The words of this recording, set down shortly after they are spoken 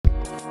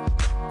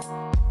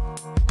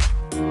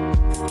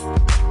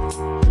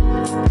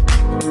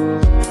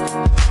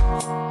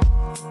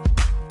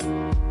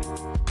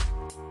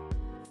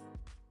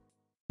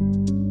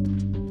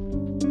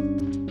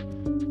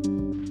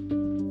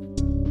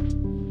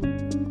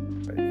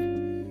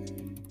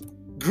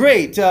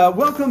Great.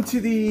 Welcome to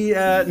the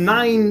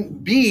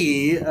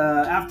 9B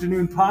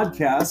afternoon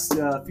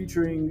podcast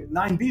featuring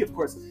 9B, of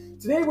course.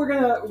 Today we're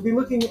going to be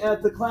looking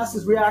at the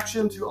class's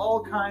reaction to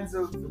all kinds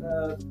of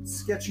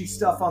sketchy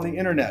stuff on the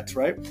internet,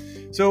 right?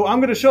 So I'm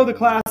going to show the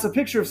class a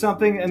picture of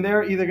something, and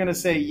they're either going to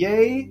say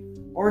yay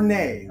or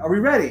nay. Are we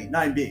ready,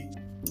 9B?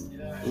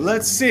 Yeah.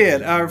 Let's see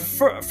it.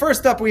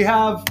 First up, we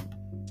have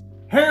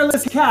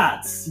hairless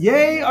cats.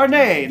 Yay or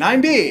nay,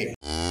 9B?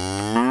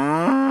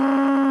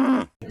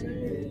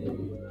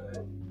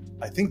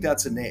 I think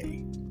that's a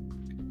nay.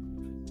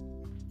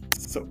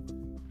 So